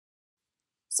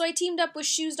So I teamed up with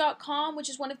Shoes.com, which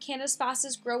is one of Canada's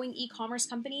fastest growing e-commerce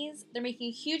companies. They're making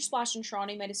a huge splash in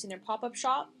Toronto. You might have seen their pop-up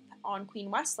shop on Queen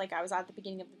West, like I was at the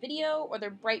beginning of the video, or their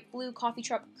bright blue coffee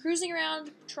truck cruising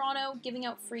around Toronto giving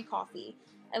out free coffee.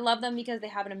 I love them because they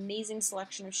have an amazing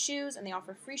selection of shoes and they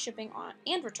offer free shipping on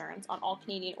and returns on all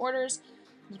Canadian orders.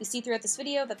 You can see throughout this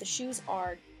video that the shoes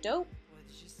are dope.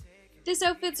 This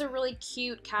outfit's a really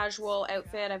cute casual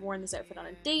outfit. I've worn this outfit on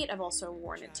a date. I've also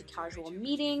worn it to casual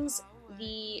meetings.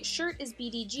 The shirt is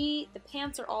BDG, the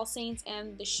pants are All Saints,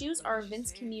 and the shoes are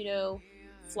Vince Camuto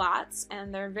flats,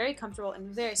 and they're very comfortable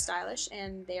and very stylish,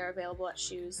 and they are available at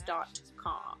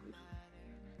shoes.com.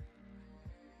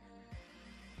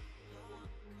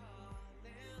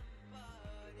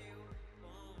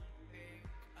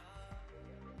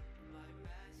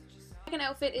 Second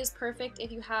outfit is perfect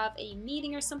if you have a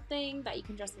meeting or something that you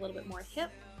can dress a little bit more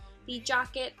hip. The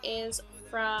jacket is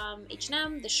from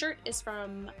H&M, the shirt is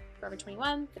from Forever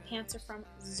 21, the pants are from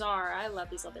Zara. I love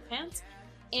these leather pants.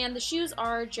 And the shoes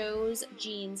are Joe's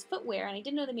Jeans Footwear, and I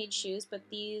didn't know they made shoes, but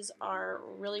these are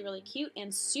really, really cute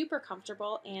and super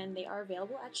comfortable, and they are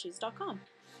available at shoes.com.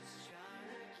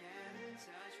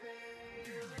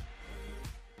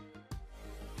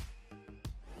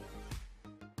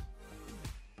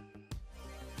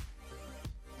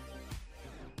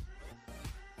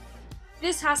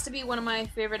 This has to be one of my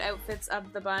favorite outfits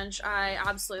of the bunch. I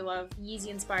absolutely love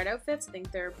Yeezy-inspired outfits. I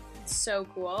think they're so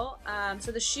cool.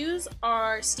 So the shoes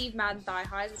are Steve Madden thigh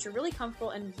highs, which are really comfortable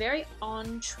and very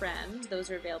on trend. Those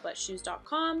are available at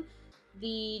shoes.com.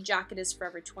 The jacket is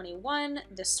Forever 21.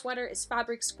 The sweater is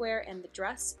Fabric Square, and the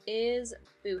dress is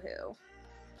Boohoo.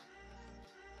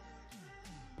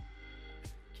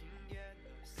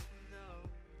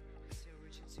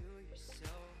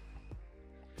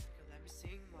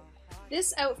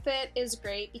 This outfit is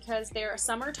great because they're a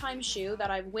summertime shoe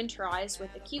that I've winterized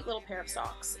with a cute little pair of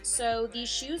socks. So these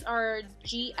shoes are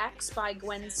GX by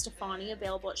Gwen Stefani,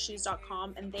 available at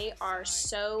shoes.com, and they are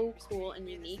so cool and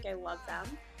unique. I love them.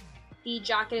 The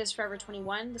jacket is Forever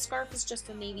 21. The scarf is just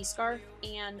a navy scarf,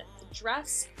 and the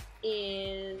dress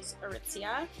is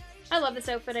Aritzia. I love this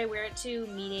outfit. I wear it to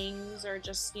meetings or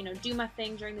just, do my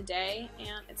thing during the day,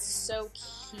 and it's so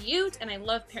cute, and I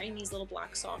love pairing these little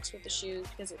black socks with the shoes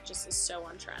because it just is so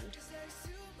on trend.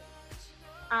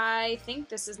 I think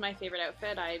this is my favorite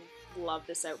outfit. I love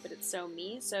this outfit. It's so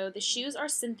me. So the shoes are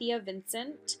Cynthia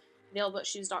Vincent, available at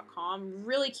shoes.com.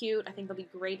 Really cute. I think they'll be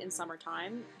great in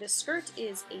summertime. The skirt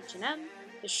is H&M.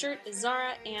 The shirt is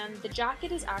Zara, and the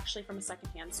jacket is actually from a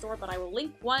secondhand store, but I will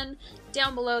link one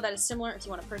down below that is similar if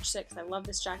you want to purchase it, because I love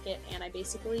this jacket and I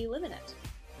basically live in it.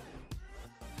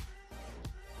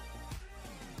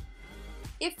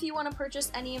 If you want to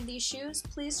purchase any of these shoes,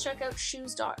 please check out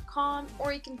shoes.com,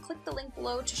 or you can click the link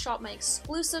below to shop my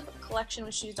exclusive collection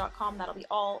with shoes.com. That'll be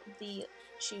all the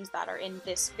shoes that are in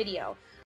this video.